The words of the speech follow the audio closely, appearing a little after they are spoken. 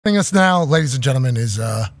Joining us now, ladies and gentlemen, is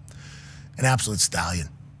an absolute stallion.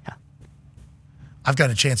 Yeah. I've got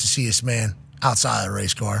a chance to see this man outside of the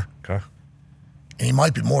race car. Okay. And he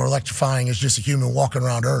might be more electrifying as just a human walking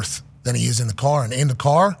around Earth than he is in the car. And in the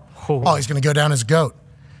car, he's going to go down as a GOAT.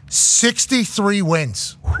 63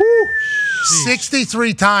 wins.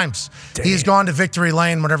 63 times he has gone to victory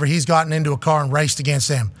lane whenever he's gotten into a car and raced against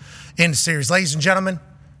him in the series. Ladies and gentlemen,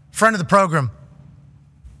 friend of the program,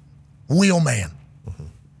 Wheelman.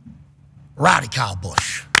 Rowdy Kyle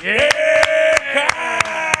Busch. Yeah,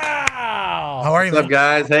 Kyle! How are you, What's up,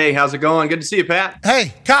 guys? Hey, how's it going? Good to see you, Pat.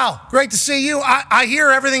 Hey, Kyle, great to see you. I hear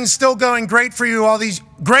everything's still going great for you,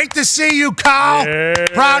 Great to see you, Kyle. Yeah.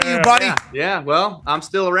 Proud of you, buddy. Yeah, well, I'm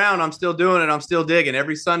still around. I'm still doing it. I'm still digging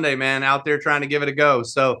every Sunday, man, out there trying to give it a go.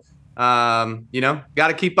 So, got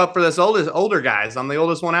to keep up for this older guys. I'm the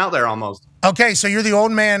oldest one out there almost. Okay, so you're the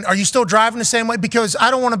old man. Are you still driving the same way? Because I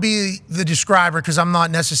don't want to be the describer because I'm not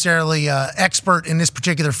necessarily expert in this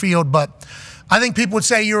particular field, but I think people would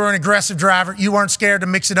say you were an aggressive driver. You weren't scared to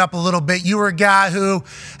mix it up a little bit. You were a guy who,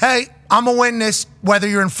 hey, I'm going to win this whether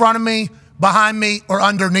you're in front of me, behind me, or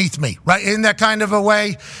underneath me, right? Isn't that kind of a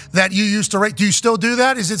way that you used to race? Do you still do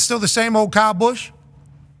that? Is it still the same old Kyle Busch?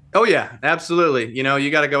 Oh, yeah, absolutely. You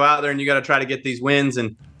got to go out there and you got to try to get these wins.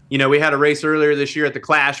 And, we had a race earlier this year at the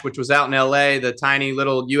Clash, which was out in L.A., the tiny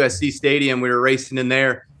little USC stadium. We were racing in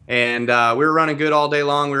there, and we were running good all day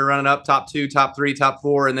long. We were running up top 2, top 3, top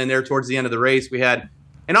 4, and then there towards the end of the race, we had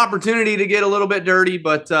an opportunity to get a little bit dirty,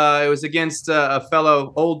 but it was against a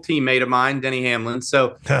fellow old teammate of mine, Denny Hamlin.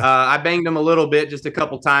 So I banged him a little bit, just a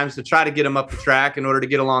couple times to try to get him up the track in order to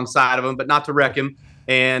get alongside of him, but not to wreck him.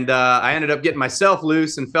 And I ended up getting myself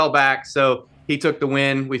loose and fell back. So he took the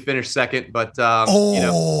win. We finished second, but we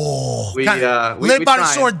live by the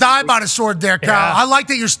sword, die by the sword there, Kyle. Yeah. I like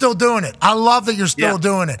that you're still doing it. I love that you're still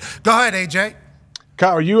doing it. Go ahead, AJ.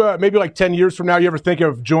 Kyle, are you maybe like 10 years from now, you ever think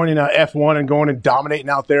of joining F1 and going and dominating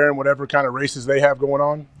out there in whatever kind of races they have going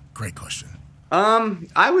on? Great question.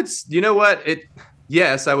 I would,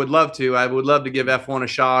 yes, I would love to. I would love to give F1 a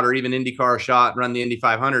shot or even IndyCar a shot and run the Indy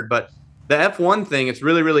 500. But the F1 thing, it's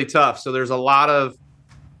really, really tough. So there's a lot of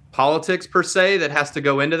politics per se that has to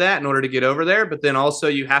go into that in order to get over there. But then also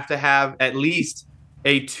you have to have at least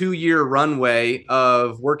a 2-year runway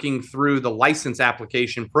of working through the license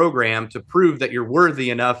application program to prove that you're worthy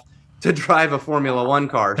enough to drive a Formula One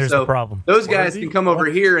car. There's so the problem. Those guys can come over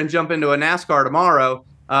here and jump into a NASCAR tomorrow,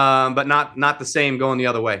 but not the same going the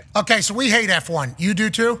other way. Okay, so we hate F1. You do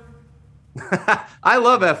too? I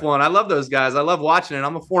love F1. I love those guys. I love watching it.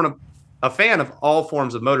 I'm a fan of all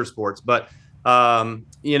forms of motorsports, but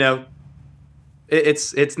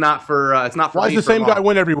it's not for Why does the same guy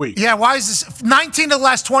win every week? Yeah, why is this 19 of the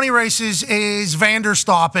last 20 races is Van der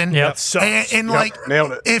Stappen? Yep. And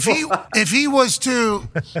Nailed it. if he was to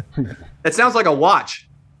it sounds like a watch.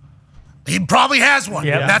 he probably has one.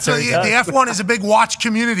 Yeah, That's sure the he does. F1 is a big watch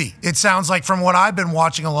community. It sounds like from what I've been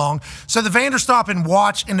watching along. So the Van der Stappen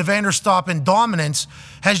watch and the Van der Stappen dominance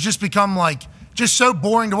has just become just so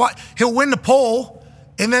boring to watch. He'll win the pole.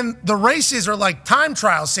 And then the races are like time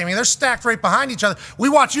trials, Sammy. They're stacked right behind each other. We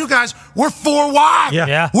watch you guys. We're 4 wide.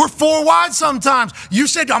 Yeah. We're 4 wide sometimes. You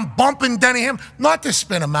said I'm bumping Denny Hamlin. Not to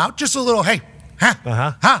spin him out. Just a little, hey,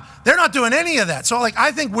 They're not doing any of that. So,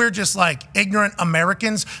 I think we're just ignorant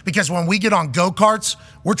Americans because when we get on go-karts,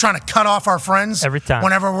 we're trying to cut off our friends every time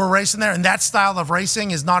whenever we're racing there. And that style of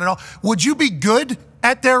racing is not at all. Would you be good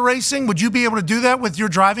at their racing? Would you be able to do that with your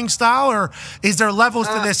driving style? Or is there levels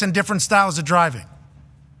to this and different styles of driving?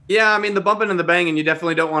 Yeah, I mean, the bumping and the banging, you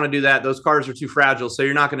definitely don't want to do that. Those cars are too fragile, so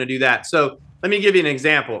you're not going to do that. So let me give you an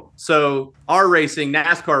example. So our racing,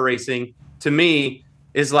 NASCAR racing, to me,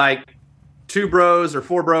 is like 2 bros or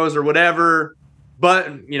 4 bros or whatever,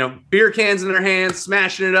 but, beer cans in their hands,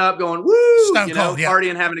 smashing it up, going, woo, Stone cold, yeah.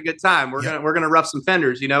 partying, having a good time. We're gonna rough some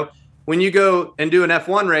fenders, When you go and do an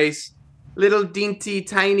F1 race, little dainty,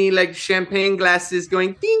 tiny, champagne glasses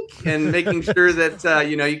going dink and making sure that,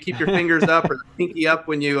 you keep your fingers up or the pinky up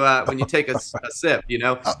when you take a sip,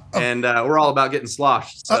 and we're all about getting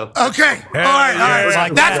sloshed. So okay. All right.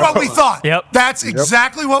 That's what we thought. Yep. That's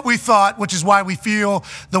exactly what we thought, which is why we feel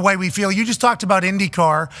the way we feel. You just talked about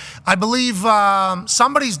IndyCar. I believe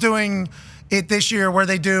somebody's doing it this year where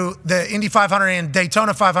they do the Indy 500 and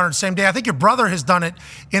Daytona 500 the same day. I think your brother has done it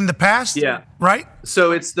in the past. Yeah. Right?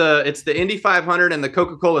 So it's the Indy 500 and the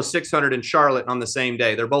Coca-Cola 600 in Charlotte on the same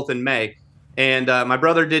day. They're both in May. And my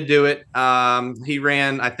brother did do it. He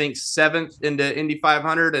ran, I think, 7th into Indy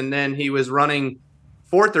 500, and then he was running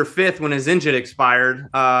 4th or 5th when his engine expired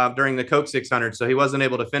during the Coke 600. So he wasn't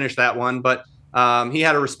able to finish that one. But he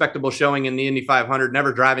had a respectable showing in the Indy 500,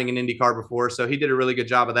 never driving an IndyCar before, so he did a really good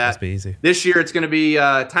job of that. Must be easy. This year it's going to be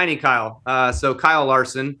Tiny Kyle. So Kyle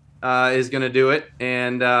Larson is going to do it,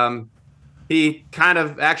 and he kind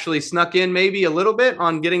of actually snuck in maybe a little bit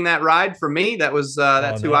on getting that ride from me. That's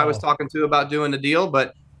who I was talking to about doing the deal,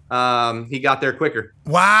 but he got there quicker.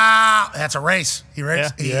 Wow, that's a race. He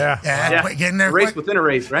raced. Yeah. Getting there race quick. within a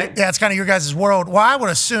race, right? Yeah, it's kind of your guys' world. Well, I would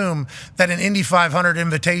assume that an Indy 500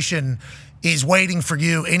 invitation is waiting for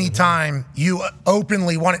you anytime you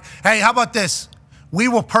openly want it. Hey, how about this? We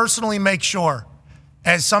will personally make sure,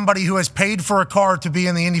 as somebody who has paid for a car to be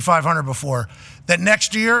in the Indy 500 before, that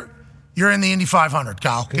next year you're in the Indy 500,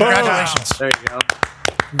 Kyle. Congratulations. There you go.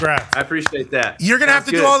 Congrats. I appreciate that. You're going to have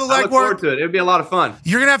to do all the I look legwork. forward to it. It'll be a lot of fun.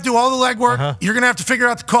 You're going to have to do all the legwork. You're going to have to figure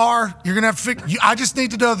out the car. You're going to have to figure. I just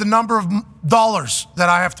need to know the number of dollars that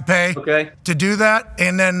I have to pay to do that.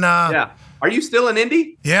 And then. Yeah. Are you still in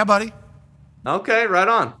Indy? Yeah, buddy. Okay, right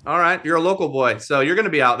on. All right. You're a local boy, so you're going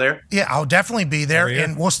to be out there. Yeah, I'll definitely be there.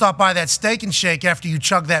 And we'll stop by that Steak and Shake after you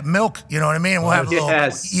chug that milk. You know what I mean? We'll have a little.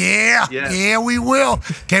 Yeah, we will.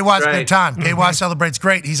 KY's good time. KY celebrates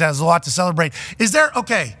great. He has a lot to celebrate. Is there,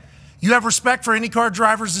 you have respect for IndyCar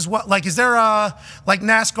drivers as well? Like, is there, like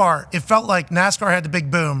NASCAR? It felt like NASCAR had the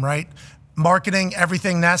big boom, right? Marketing,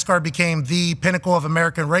 everything. NASCAR became the pinnacle of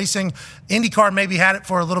American racing. IndyCar maybe had it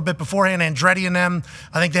for a little bit beforehand. Andretti and them,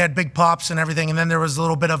 I think they had big pops and everything. And then there was a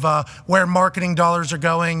little bit of where marketing dollars are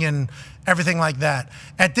going and everything like that.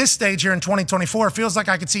 At this stage here in 2024, it feels like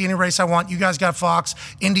I could see any race I want. You guys got Fox.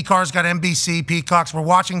 IndyCar's got NBC, Peacocks. We're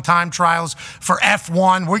watching time trials for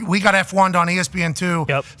F1. We got F1 on ESPN too.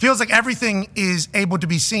 Feels like everything is able to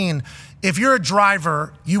be seen. If you're a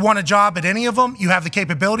driver, you want a job at any of them, you have the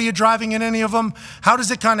capability of driving in any of them, how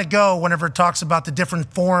does it kind of go whenever it talks about the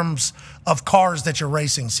different forms of cars that you're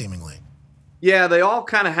racing, seemingly? Yeah, they all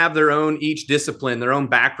kind of have their own, each discipline, their own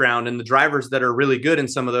background, and the drivers that are really good in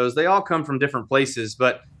some of those, they all come from different places,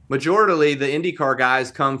 but majorly the IndyCar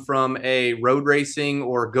guys come from a road racing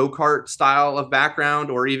or go-kart style of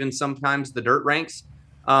background, or even sometimes the dirt ranks.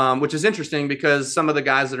 Which is interesting because some of the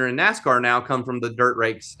guys that are in NASCAR now come from the dirt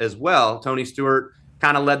ranks as well. Tony Stewart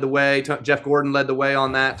kind of led the way. Jeff Gordon led the way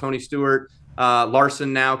on that. Tony Stewart.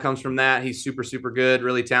 Larson now comes from that. He's super, super good,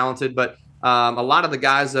 really talented. But a lot of the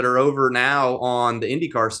guys that are over now on the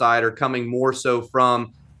IndyCar side are coming more so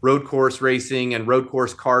from road course racing and road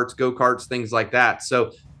course karts, go-karts, things like that.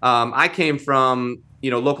 So I came from,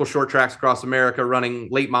 local short tracks across America running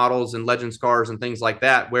late models and Legends cars and things like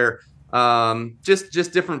that, where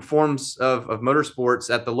just different forms of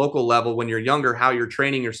motorsports at the local level when you're younger, how you're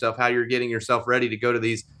training yourself, how you're getting yourself ready to go to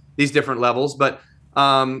these different levels. But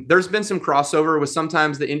there's been some crossover with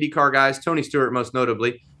sometimes the IndyCar guys, Tony Stewart most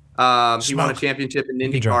notably. He won a championship in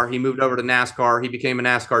IndyCar. He moved over to NASCAR. He became a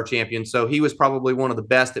NASCAR champion. So he was probably one of the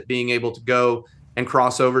best at being able to go and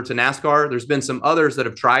cross over to NASCAR. There's been some others that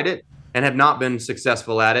have tried it and have not been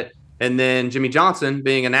successful at it. And then Jimmy Johnson,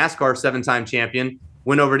 being a NASCAR 7-time champion,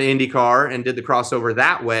 went over to IndyCar and did the crossover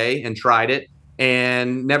that way and tried it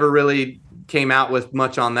and never really came out with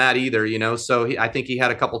much on that either, So I think he had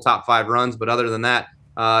a couple top 5 runs, but other than that,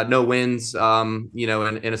 no wins, in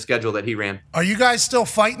a schedule that he ran. Are you guys still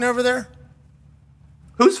fighting over there?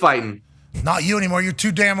 Who's fighting? Not you anymore. You're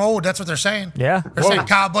too damn old. That's what they're saying. Yeah. They're saying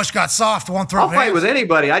Kyle Busch got soft. Won't throw I'll fight with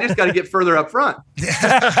anybody. I just got to get further up front.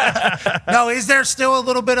 No, is there still a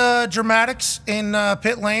little bit of dramatics in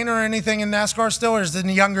pit lane or anything in NASCAR still, or is the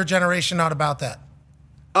younger generation not about that?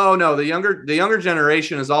 Oh, no. The younger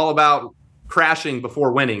generation is all about crashing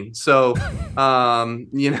before winning. So,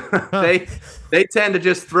 they tend to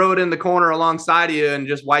just throw it in the corner alongside of you and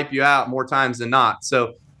just wipe you out more times than not.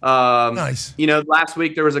 So, nice. Last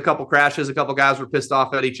week there was a couple crashes. A couple guys were pissed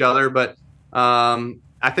off at each other, but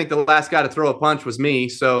I think the last guy to throw a punch was me.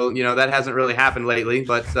 So, that hasn't really happened lately.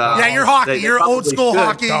 But yeah, you're hockey. You're old school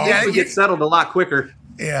hockey. Yeah, you get settled a lot quicker.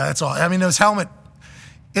 Yeah, that's all. I mean, those helmet.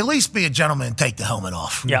 At least be a gentleman and take the helmet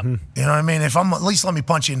off. Yeah. You know what I mean? If I'm at least let me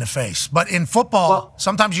punch you in the face. But in football,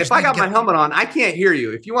 sometimes you. If I got my helmet on, I can't hear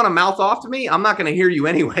you. If you want to mouth off to me, I'm not going to hear you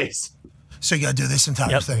anyways. So you got to do this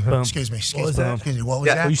entire thing. Boom. Excuse me. What was that? What was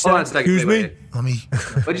that? Hold on a second. Excuse me? Let me.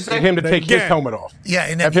 What'd you say? Get him to take his helmet off. Yeah.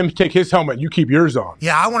 And Have him take his helmet. You keep yours on.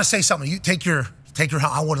 Yeah, I want to say something. You take your.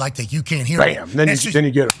 I would like to. You can't hear. Bam. Then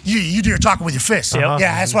you get him. You do your talking with your fists. Yep.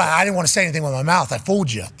 Yeah, that's why I didn't want to say anything with my mouth. I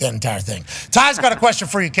fooled you the entire thing. Ty's got a question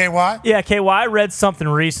for you, KY. Yeah, KY, I read something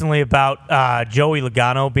recently about Joey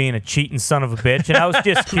Logano being a cheating son of a bitch, and I was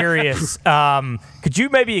just curious. Could you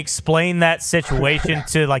maybe explain that situation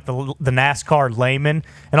to like the NASCAR layman?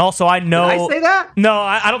 And also, I know. Did I say that? No,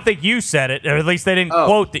 I don't think you said it, or at least they didn't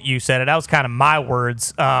quote that you said it. That was kind of my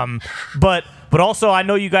words. But But also, I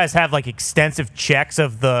know you guys have like extensive checks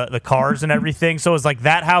of the cars and everything. So is like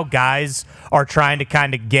that how guys are trying to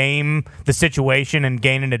kind of game the situation and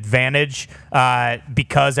gain an advantage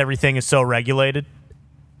because everything is so regulated?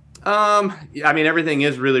 I mean, everything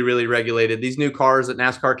is really, really regulated. These new cars that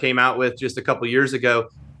NASCAR came out with just a couple years ago,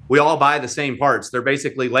 we all buy the same parts. They're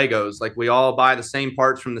basically Legos. Like, we all buy the same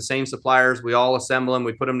parts from the same suppliers. We all assemble them.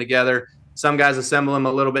 We put them together. Some guys assemble them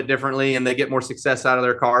a little bit differently, and they get more success out of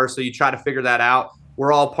their cars. So you try to figure that out.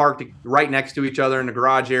 We're all parked right next to each other in the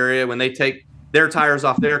garage area. When they take their tires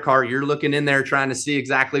off their car, you're looking in there trying to see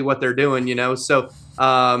exactly what they're doing, you know? So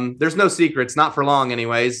there's no secrets, not for long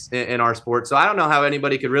anyways, in our sport. So I don't know how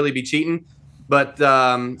anybody could really be cheating. But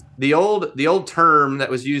the old term that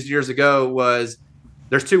was used years ago was,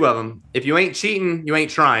 there's two of them. If you ain't cheating, you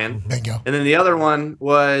ain't trying. Bingo. And then the other one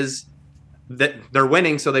was that they're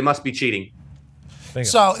winning, so they must be cheating. Bingo.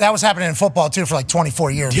 So that was happening in football, too, for like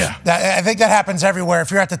 24 years. Yeah. I think that happens everywhere.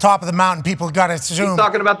 If you're at the top of the mountain, people got to assume. You're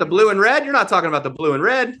talking about the blue and red? You're not talking about the blue and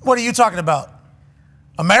red. What are you talking about?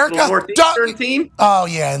 America? Northeastern team? Oh,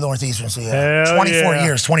 yeah, Northeastern. So yeah. 24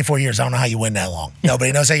 years. 24 years. I don't know how you win that long.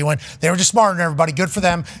 Nobody knows how you win. They were just smarter than everybody. Good for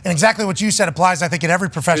them. And exactly what you said applies, I think, in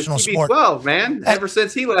every professional sport. 12, man. Ever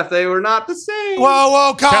since he left, they were not the same.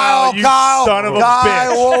 Whoa, Kyle. You son of a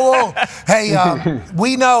bitch. Whoa. Hey,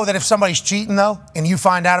 we know that if somebody's cheating, though, and you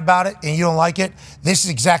find out about it and you don't like it, this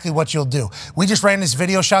is exactly what you'll do. We just ran this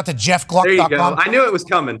video shot to jeffgluck.com. There you go. I knew it was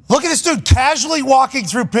coming. Look at this dude casually walking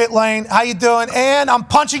through pit lane. How you doing? And I'm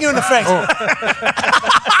punching you in the face.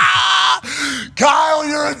 Kyle,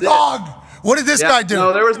 you're a dog. What did this guy do?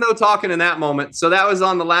 No, there was no talking in that moment. So that was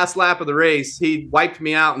on the last lap of the race. He wiped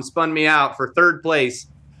me out and spun me out for third place.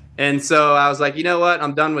 And so I was like, you know what?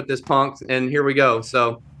 I'm done with this punk. And here we go.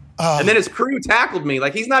 So, and then his crew tackled me.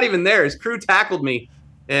 Like, he's not even there. His crew tackled me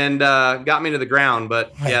and got me to the ground.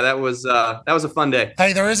 But yeah, that was a fun day.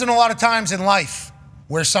 Hey, there isn't a lot of times in life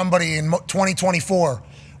where somebody in 2024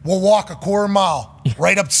 will walk a quarter mile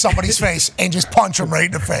right up to somebody's face and just punch them right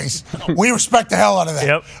in the face. We respect the hell out of that.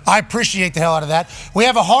 Yep. I appreciate the hell out of that. We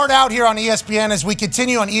have a hard out here on ESPN as we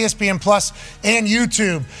continue on ESPN Plus and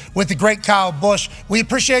YouTube with the great Kyle Busch. We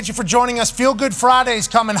appreciate you for joining us. Feel Good Fridays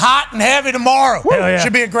coming hot and heavy tomorrow. Yeah.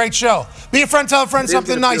 Should be a great show. Be a friend, tell a friend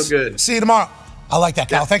something nice. See you tomorrow. I like that,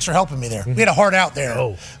 Kyle. Thanks for helping me there. We had a hard out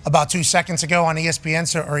there about 2 seconds ago on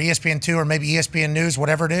ESPN or ESPN2 or maybe ESPN News,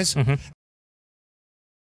 whatever it is.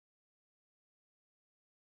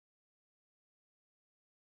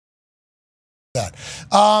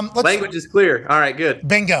 Language is clear. All right, good.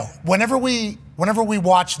 Bingo. Whenever we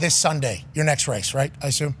watch this Sunday, your next race, right? I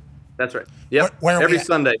assume. That's right. Yep. Where Every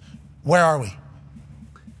Sunday. Where are we?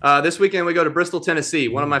 This weekend we go to Bristol, Tennessee.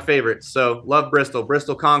 One of my favorites. So love Bristol.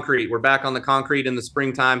 Bristol concrete. We're back on the concrete in the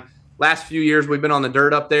springtime. Last few years we've been on the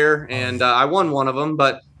dirt up there, and I won one of them,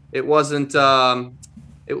 but it wasn't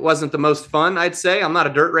the most fun, I'd say. I'm not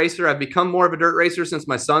a dirt racer. I've become more of a dirt racer since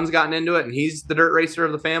my son's gotten into it, and he's the dirt racer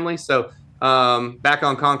of the family. So back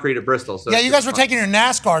on concrete at Bristol. So yeah, you guys were taking your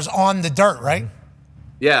NASCARs on the dirt, right?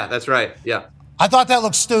 Yeah, that's right. Yeah. I thought that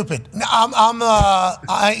looked stupid.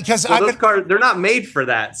 Because those cars, they're not made for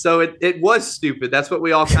that. So it was stupid. That's what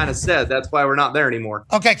we all kind of said. That's why we're not there anymore.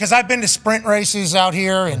 Okay, because I've been to sprint races out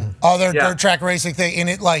here and other dirt track racing thing, and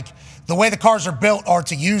it like the way the cars are built are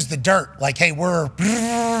to use the dirt. Like, hey, we're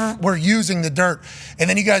using the dirt, and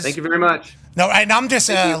then you guys. Thank you very much. No, and I'm just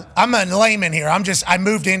I'm a layman here. I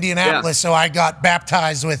moved to Indianapolis, so I got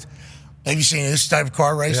baptized with. Have you seen this type of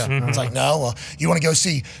car race? It's like, no. Well, you want to go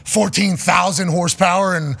see 14,000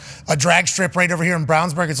 horsepower and a drag strip right over here in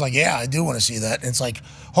Brownsburg? It's like, yeah, I do want to see that. And it's like,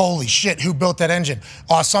 holy shit, who built that engine?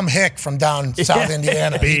 Some hick from down South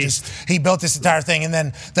Indiana. He built this entire thing. And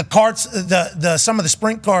then the carts, some of the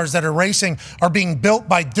sprint cars that are racing are being built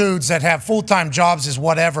by dudes that have full-time jobs as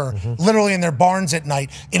whatever, literally in their barns at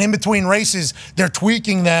night. And in between races, they're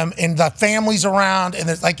tweaking them, and the families around, and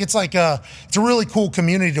it's a really cool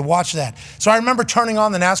community to watch that. So I remember turning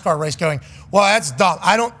on the NASCAR race going, well, that's dumb.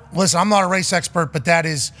 I'm not a race expert, but that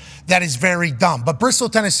is very dumb. But Bristol,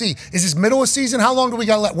 Tennessee, is this middle of season? How long do we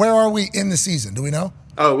got left? Where are we in the season? Do we know?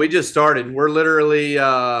 Oh, we just started. We're literally,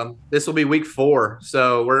 this will be week 4.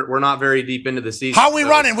 So we're not very deep into the season. How are we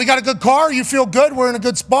running? We got a good car? You feel good? We're in a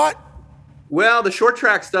good spot? Well, the short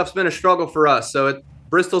track stuff's been a struggle for us. So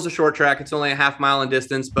Bristol's a short track. It's only a half-mile in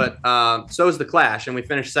distance, but so is the Clash, and we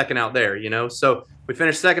finished second out there, So we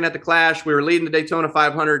finished second at the Clash. We were leading the Daytona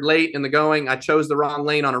 500 late in the going. I chose the wrong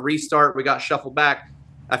lane on a restart. We got shuffled back.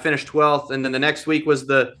 I finished 12th, and then the next week was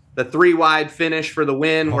the 3-wide finish for the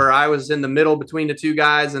win, where I was in the middle between the two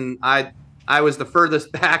guys, and I was the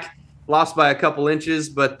furthest back lost by a couple inches,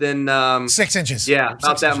 but then 6 inches. Yeah,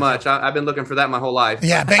 about that much. I've been looking for that my whole life.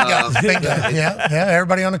 Yeah, bingo, bingo. Yeah.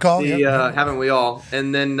 Everybody on the call. Haven't we all?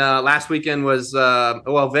 And then last weekend was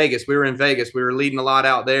Vegas. We were in Vegas. We were leading a lot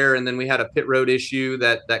out there, and then we had a pit road issue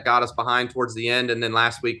that got us behind towards the end. And then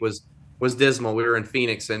last week was dismal. We were in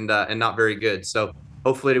Phoenix and not very good. So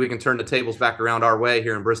hopefully we can turn the tables back around our way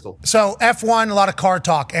here in Bristol. So F1, a lot of car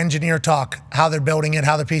talk, engineer talk, how they're building it,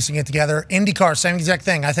 how they're piecing it together. IndyCar, same exact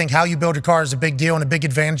thing. I think how you build your car is a big deal and a big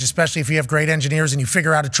advantage, especially if you have great engineers and you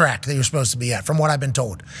figure out a track that you're supposed to be at, from what I've been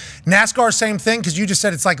told. NASCAR, same thing, because you just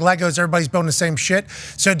said it's like Legos, everybody's building the same shit.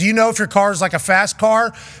 So do you know if your car is like a fast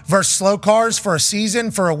car versus slow cars for a season,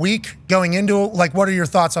 for a week, going into it? Like, what are your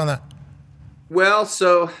thoughts on that? Well,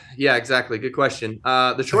 so yeah, exactly. Good question.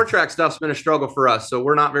 The short track stuff's been a struggle for us, so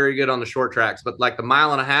we're not very good on the short tracks. But like the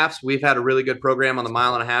mile and a halves, we've had a really good program on the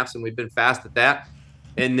mile and a halves, and we've been fast at that.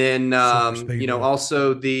 And then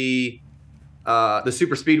also the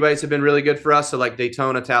super speedways have been really good for us. So like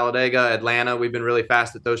Daytona, Talladega, Atlanta, we've been really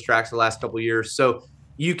fast at those tracks the last couple of years. So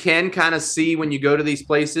you can kind of see when you go to these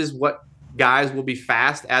places what guys will be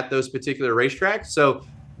fast at those particular racetracks. So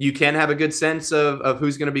you can have a good sense of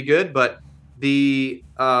who's going to be good, but where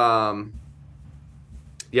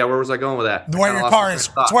was I going with that? Where your car is.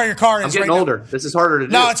 It's where your car is. I'm getting older. This is harder to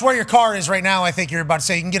do. No, it's where your car is right now. I think you're about to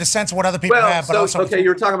say you can get a sense of what other people have. But you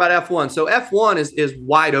were talking about F1. So F1 is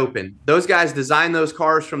wide open. Those guys design those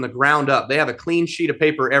cars from the ground up. They have a clean sheet of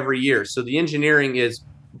paper every year. So the engineering is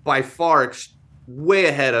by far way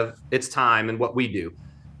ahead of its time and what we do.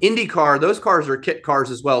 IndyCar, those cars are kit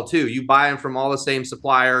cars as well too. You buy them from all the same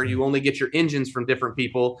supplier. You only get your engines from different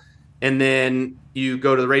people. And then you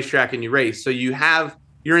go to the racetrack and you race. So you have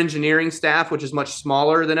your engineering staff, which is much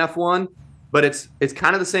smaller than F1, but it's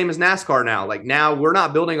kind of the same as NASCAR now. Like now we're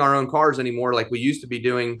not building our own cars anymore like we used to be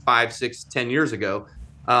doing 5, 6, 10 years ago.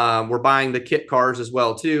 We're buying the kit cars as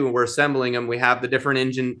well too, and we're assembling them. We have the different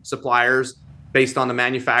engine suppliers based on the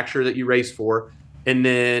manufacturer that you race for. And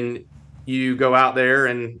then you go out there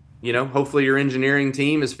and hopefully your engineering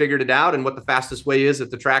team has figured it out and what the fastest way is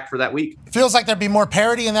at the track for that week. Feels like there'd be more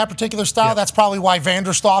parity in that particular style. Yep. That's probably why Van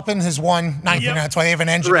der Stappen has won 9. Yep. That's why they have an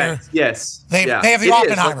engineer. Correct. Yes. They have the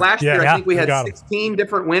Oppenheimer. So last year, I think we had 16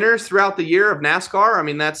 different winners throughout the year of NASCAR. I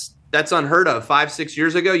mean, that's unheard of. 5, 6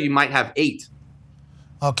 years ago, you might have 8.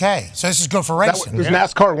 Okay. So this is good for racing. Does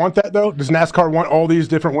NASCAR want that, though? Does NASCAR want all these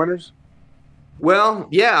different winners? Well,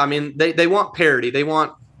 yeah. I mean, they want parity. They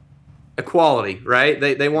want equality, right?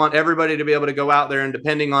 They want everybody to be able to go out there, and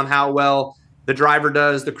depending on how well the driver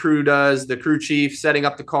does, the crew chief setting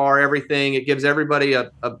up the car, everything, it gives everybody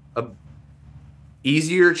a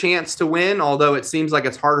easier chance to win, although it seems like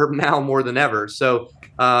it's harder now more than ever. So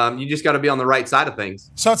you just got to be on the right side of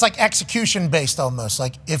things. So it's like execution based almost.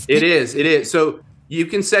 Like if it is. So you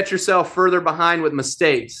can set yourself further behind with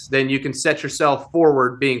mistakes than you can set yourself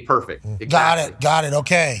forward being perfect. Exactly. Got it.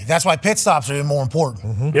 Okay. That's why pit stops are even more important.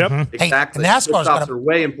 Mm-hmm. Yep. Hey, exactly. Pit stops are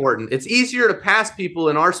way important. It's easier to pass people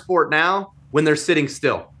in our sport now when they're sitting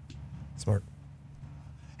still. Smart.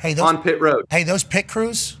 Hey, on pit road. Hey, those pit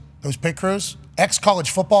crews, ex-college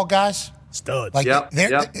football guys. Studs. Like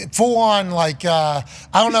they're full on, like I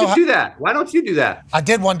don't know. Do that. Why don't you do that? I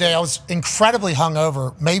did one day. I was incredibly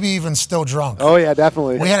hungover, maybe even still drunk. Oh yeah,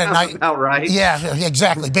 definitely. We had a night. Outright. Yeah,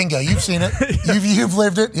 exactly. Bingo. You've seen it. You've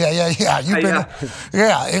lived it. Yeah. You've been.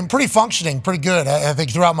 Yeah, and pretty functioning, pretty good. I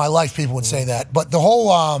think throughout my life, people would say that. But the whole.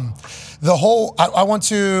 I went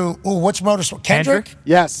to which motorsport? Kendrick.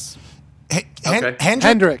 Yes. Hendrick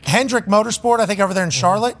Motorsport. I think over there in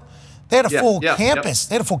Charlotte. They had a full campus.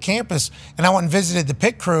 They had a full campus. And I went and visited the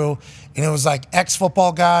pit crew, and it was like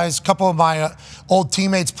ex-football guys. A couple of my old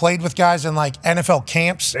teammates played with guys in like NFL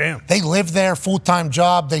camps. Damn. They live there, full-time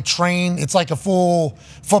job. They train. It's like a full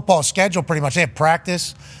football schedule pretty much. They have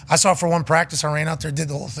practice. I saw for one practice, I ran out there, did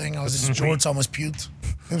the whole thing. I was in shorts, almost puked.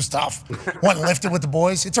 It was tough. Went and lifted with the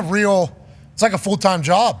boys. It's like a full-time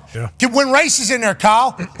job. Yeah. Can win races in there,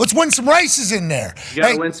 Kyle. Let's win some races in there. You got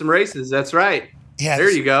to win some races. That's right. Yeah,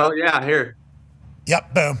 there you go. Yeah, here.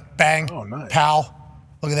 Yep, boom, bang, oh, nice. Pow.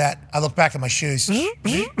 Look at that. I look back at my shoes.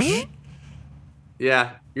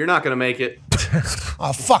 Yeah, you're not going to make it.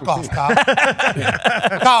 Oh, fuck off, Kyle.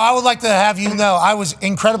 Kyle, I would like to have you know I was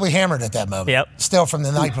incredibly hammered at that moment. Yep. Still from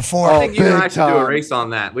the night before. I think you and I should do a race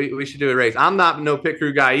on that. We should do a race. I'm not no pit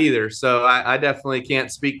crew guy either, so I definitely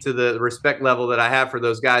can't speak to the respect level that I have for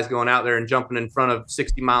those guys going out there and jumping in front of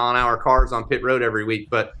 60-mile-an-hour cars on pit road every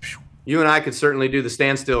week, but you and I could certainly do the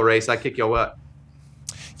standstill race. I kick your butt.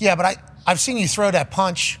 Yeah, but I've seen you throw that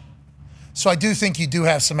punch. So I do think you do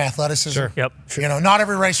have some athleticism. Sure. Yep. You know, not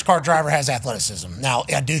every race car driver has athleticism. Now,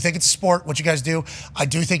 I do think it's a sport, what you guys do. I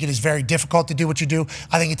do think it is very difficult to do what you do.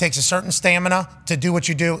 I think it takes a certain stamina to do what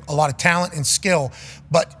you do, a lot of talent and skill.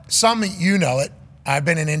 But some, you know it. I've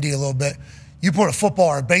been in Indy a little bit. You put a football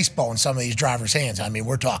or a baseball in some of these drivers' hands. I mean,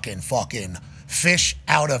 we're talking fucking fish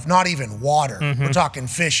out of not even water. We're talking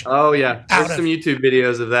fish. Oh, yeah. There's some YouTube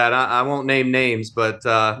videos of that. I won't name names, but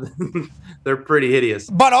they're pretty hideous.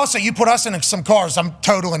 But also, you put us in some cars, I'm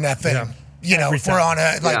totaling that thing. Yeah. You know, if we're on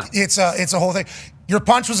a, like, it's a whole thing. Your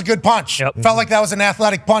punch was a good punch. Yep. Felt like that was an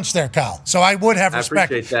athletic punch there, Kyle. So I would have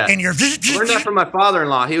respect. I appreciate that. And your I learned that from my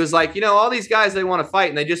father-in-law. He was like, you know, all these guys, they want to fight,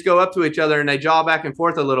 and they just go up to each other, and they jaw back and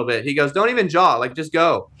forth a little bit. He goes, don't even jaw. Like, just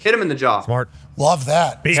go. Hit him in the jaw. Smart. Love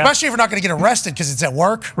that. Yeah. Especially if you're not going to get arrested because it's at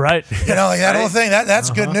work. Right. You know, like that whole thing. That's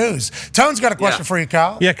good news. Tone's got a question for you,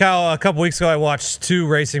 Kyle. Yeah, Kyle, a couple weeks ago I watched 2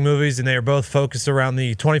 racing movies, and they were both focused around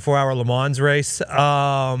the 24-hour Le Mans race. And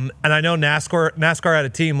I know NASCAR had a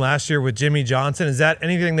team last year with Jimmy Johnson. Is that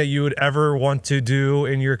anything that you would ever want to do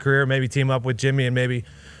in your career? Maybe team up with Jimmy and maybe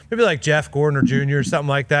like Jeff Gordon or Jr. or something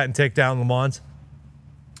like that and take down Le Mans?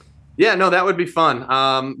 Yeah, no, that would be fun.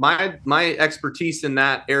 My expertise in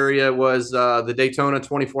that area was the Daytona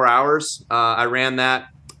 24 hours. I ran that.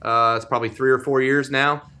 It's probably 3 or 4 years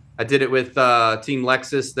now. I did it with Team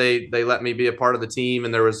Lexus. They let me be a part of the team,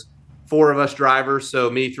 and there was 4 of us drivers,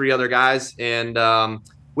 so me, 3 other guys, and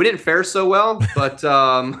we didn't fare so well, but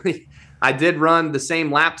I did run the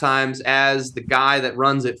same lap times as the guy that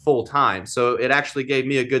runs it full time. So it actually gave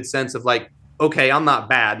me a good sense of like, okay, I'm not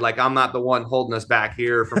bad. Like, I'm not the one holding us back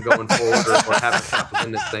here from going forward or having trouble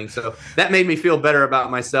in this thing. So that made me feel better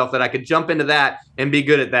about myself that I could jump into that and be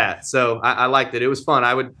good at that. So I liked it. It was fun.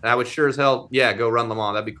 I would sure as hell, go run Le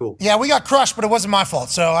Mans. That'd be cool. Yeah, we got crushed, but it wasn't my fault.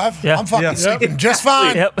 So I'm fucking sleeping just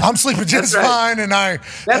fine. Yep. I'm sleeping just fine. And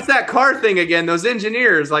that's that car thing again. Those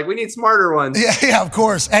engineers, like, we need smarter ones. Yeah, of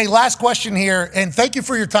course. Hey, last question here, and thank you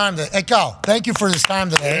for your time today. Hey, Kyle, thank you for this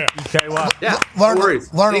time today. Okay, well, No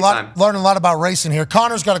worries. Learn Anytime. a lot about racing here.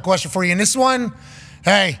 Connor's got a question for you, and this one,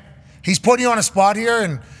 hey, he's putting you on a spot here,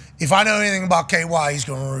 and if I know anything about KY, he's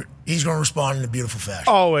going to respond in a beautiful fashion.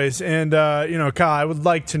 Always. And, Kyle, I would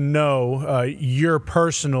like to know your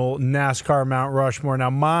personal NASCAR Mount Rushmore. Now,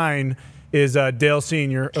 mine is Dale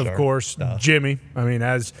Sr., of course, Jimmy. I mean,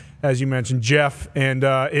 as you mentioned, Jeff. And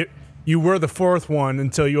you were the 4th one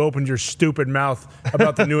until you opened your stupid mouth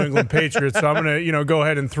about the New England Patriots. So I'm going to, go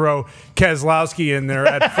ahead and throw Keselowski in there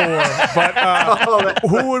at 4. But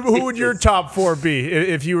who would your top 4 be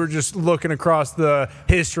if you were just looking across the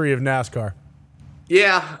history of NASCAR?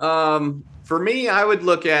 Yeah, for me, I would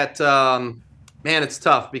look at, it's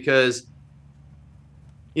tough because,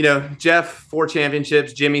 Jeff, 4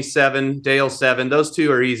 championships, Jimmy 7, Dale 7. Those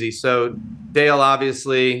 2 are easy. So Dale,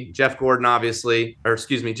 obviously, Jeff Gordon, obviously,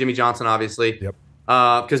 Jimmy Johnson, obviously. Yep.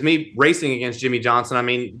 Because me racing against Jimmy Johnson, I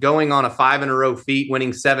mean, going on a 5-in-a-row feat,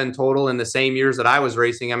 winning 7 total in the same years that I was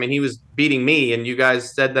racing. I mean, he was beating me, and you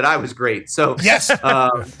guys said that I was great. So yes,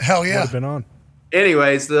 hell yeah. Would have been on.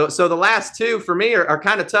 Anyways, so the last 2 for me are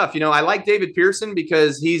kind of tough. I like David Pearson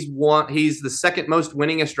because he's the second most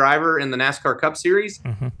winningest driver in the NASCAR Cup Series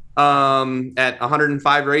at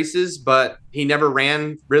 105 races, but he never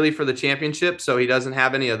ran really for the championship, so he doesn't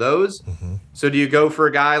have any of those. So do you go for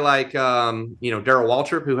a guy like Darrell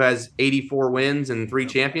Waltrip, who has 84 wins and 3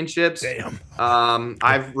 championships? Damn.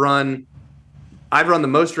 I've run the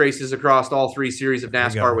most races across all 3 series of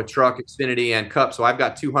NASCAR with Truck, Xfinity, and Cup. So I've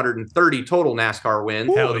got 230 total NASCAR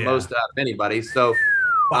wins, the most out of anybody. So,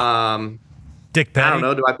 Dick Petty. I don't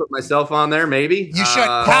know. Do I put myself on there? Maybe. You should.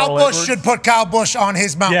 Kyle Busch should put Kyle Busch on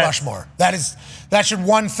his Mount Rushmore. That should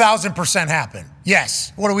 1,000% happen.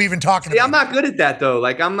 Yes. What are we even talking about? I'm not good at that though.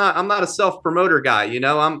 Like I'm not a self-promoter guy.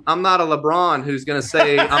 I'm not a LeBron who's going to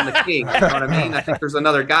say I'm the king. You know what I mean? I think there's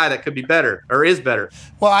another guy that could be better or is better.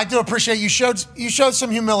 Well, I do appreciate you showed some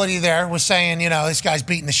humility there with saying, this guy's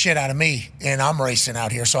beating the shit out of me and I'm racing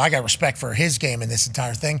out here. So I got respect for his game in this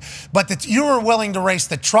entire thing. But you were willing to race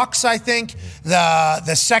the trucks, I think,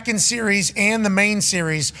 the second series and the main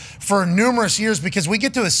series for numerous years because we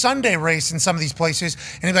get to a Sunday race in some of these places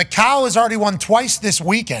and he's like, Kyle has already won twice this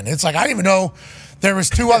weekend. It's like, I didn't even know there was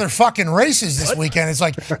 2 other fucking races this weekend. It's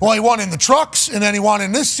like, well, he won in the trucks, and then he won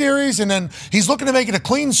in this series, and then he's looking to make it a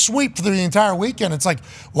clean sweep through the entire weekend. It's like,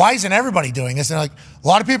 why isn't everybody doing this? And like, a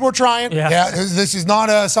lot of people are trying. Yeah, this is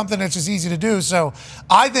not something that's just easy to do. So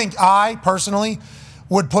I think I personally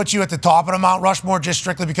would put you at the top of the Mount Rushmore just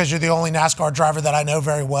strictly because you're the only NASCAR driver that I know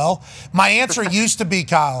very well. My answer used to be,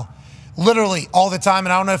 literally all the time,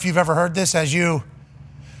 and I don't know if you've ever heard this as you...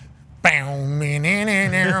 And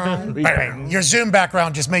Your Zoom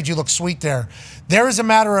background just made you look sweet there. There is a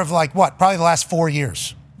matter of like what, probably the last 4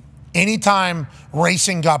 years. Anytime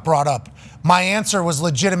racing got brought up, my answer was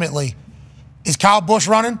legitimately, is Kyle Busch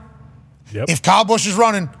running? Yep. If Kyle Busch is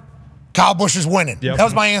running, Kyle Busch is winning. Yep. That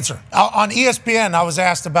was my answer. On ESPN, I was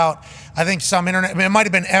asked about, I think some internet, it might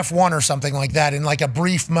have been F1 or something like that in like a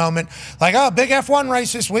brief moment. Like, oh, big F1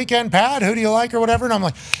 race this weekend, Pat, who do you like or whatever? And I'm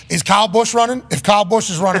like, is Kyle Busch running? If Kyle Busch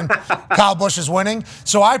is running, Kyle Busch is winning.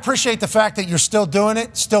 So I appreciate the fact that you're still doing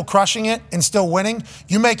it, still crushing it, and still winning.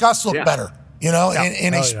 You make us look better, you know,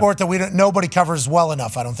 in a sport that nobody covers well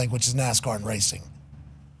enough, I don't think, which is NASCAR and racing.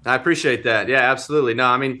 I appreciate that. Yeah, absolutely. No,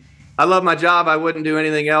 I mean, I love my job. I wouldn't do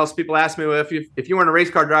anything else. People ask me, well, if you weren't a race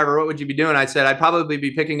car driver, what would you be doing? I said, I'd probably be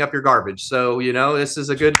picking up your garbage. So, you know, this is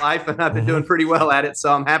a good life, and I've been doing pretty well at it.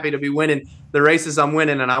 So I'm happy to be winning the races I'm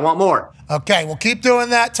winning, and I want more. Okay, well, keep doing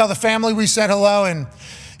that. Tell the family we said hello, and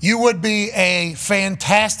you would be a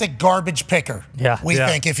fantastic garbage picker, we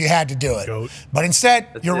think, if you had to do it. Goat. But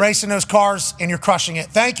instead, you're racing those cars, and you're crushing it.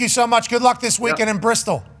 Thank you so much. Good luck this weekend in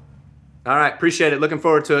Bristol. All right. Appreciate it. Looking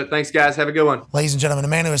forward to it. Thanks, guys. Have a good one. Ladies and gentlemen, a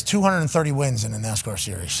man who has 230 wins in the NASCAR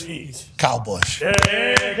series. Jeez. Kyle Busch.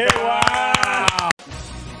 Wow.